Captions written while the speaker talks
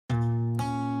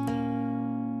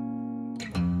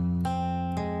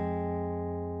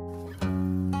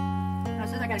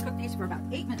to cook these for about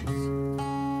 8 minutes. So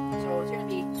it's going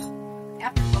to be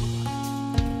after 12 o'clock.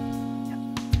 Yep.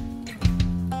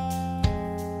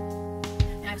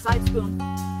 And I have a side spoon. I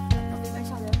don't know if anybody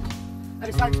saw that. I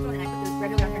have a side spoon and I put the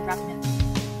ravioli on here and drop them in.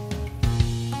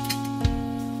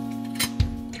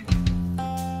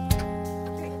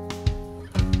 Okay.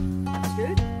 That's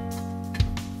good.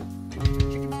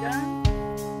 Chicken's done.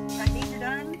 Fried beans are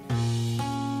done.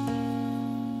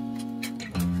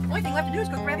 The only thing left to do is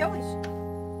cook raviolis.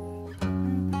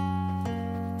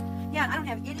 Yeah, and I don't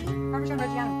have any Parmesan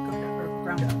Reggiano cooked up or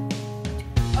ground up.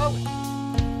 Oh well.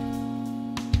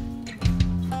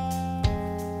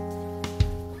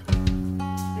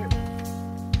 There we go.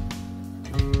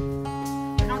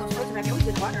 Putting all those frozen raviolis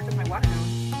in the water. I took my water down.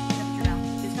 Temperature down.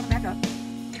 It's coming back up.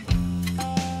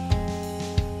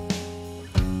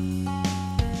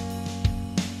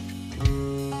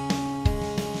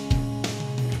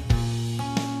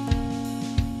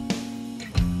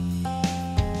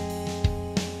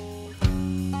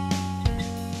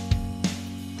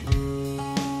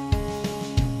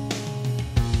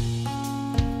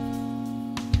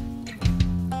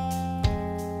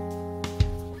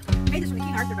 I made this with the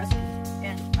King Arthur recipe,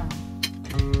 and I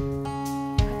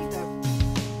think it's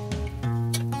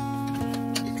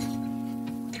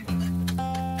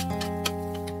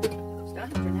done.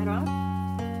 Turn that off.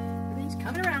 Everything's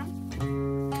coming around.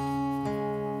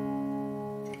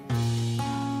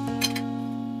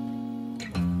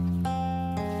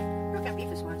 Look how beef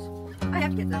this was. I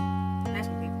have to get the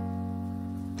masking tape.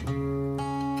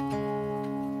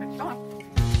 Go on.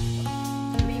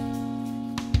 Beef.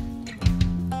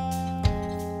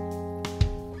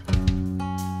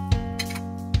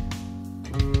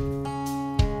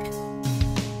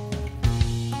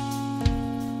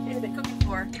 Been cooking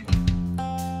for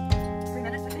 3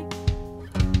 minutes, I think.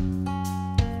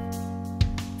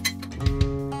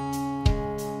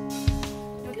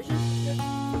 No dishes? Yeah.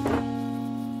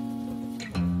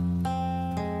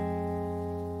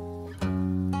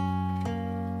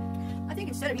 I think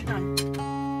instead of eating on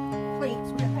plates,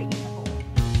 we're going to try eating on a bowl.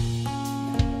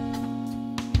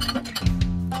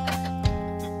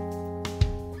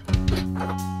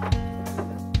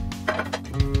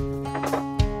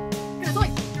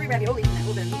 Ravioli and a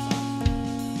little bit of meat sauce.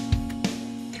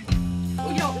 Oh,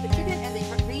 you know, with the chicken and the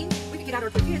beans, we could get out our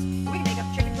tortillas and we can make up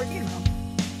chicken tortilla tomorrow.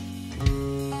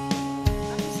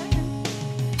 I'm just saying.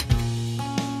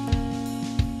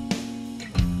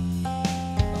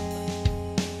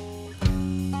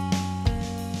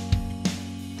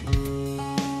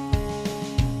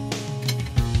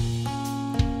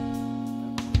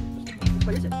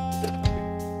 What is it?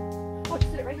 Oh, just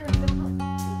sit it right here in the middle of the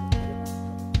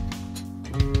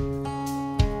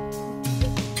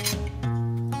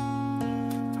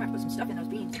stuff in those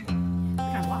beans. They're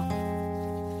kind of wild.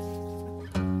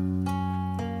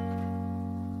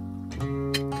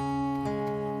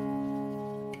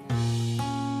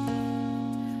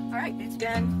 Alright, it's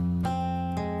been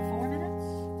 4 minutes.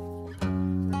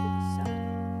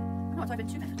 No, it's only been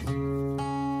 2 minutes.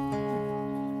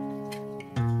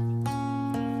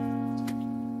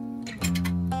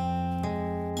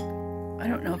 I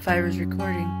don't know if I was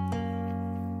recording.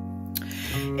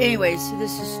 Anyways, so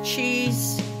this is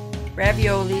cheese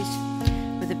raviolis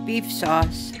with a beef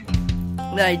sauce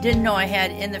that I didn't know I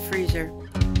had in the freezer.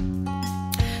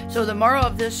 So the moral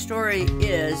of this story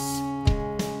is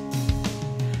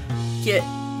get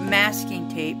masking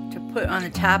tape to put on the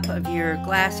top of your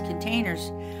glass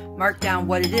containers, mark down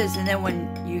what it is, and then when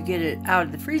you get it out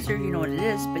of the freezer, you know what it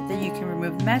is, but then you can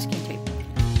remove the masking tape.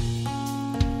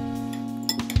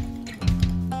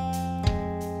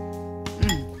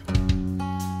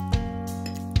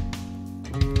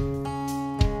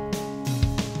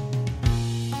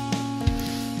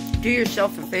 Do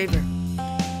yourself a favor.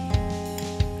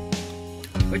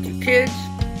 With your kids,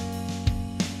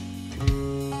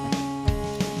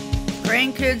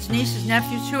 grandkids, nieces,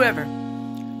 nephews, whoever.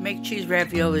 Make cheese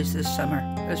raviolis this summer,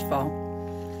 this fall.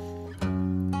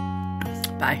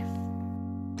 Bye.